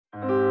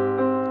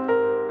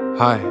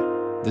Hi,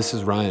 this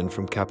is Ryan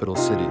from Capital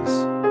Cities.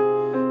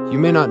 You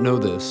may not know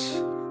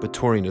this, but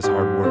touring is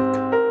hard work.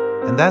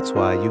 And that's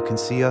why you can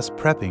see us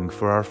prepping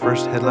for our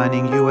first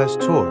headlining US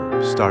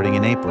tour starting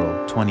in April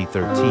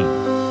 2013.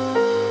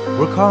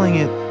 We're calling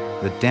it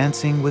the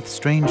Dancing with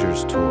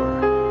Strangers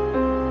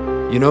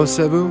Tour. You know,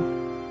 Cebu,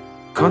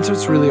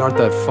 concerts really aren't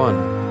that fun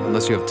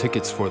unless you have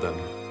tickets for them.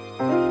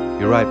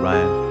 You're right,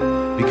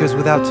 Ryan, because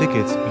without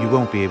tickets, you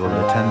won't be able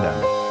to attend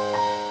them.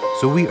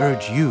 So we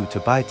urge you to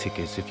buy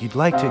tickets if you'd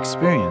like to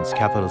experience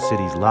Capital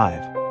Cities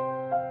live.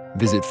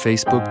 Visit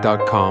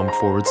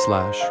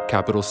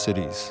facebook.com/Capital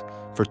Cities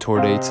for tour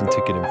dates and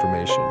ticket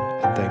information,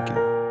 and thank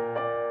you.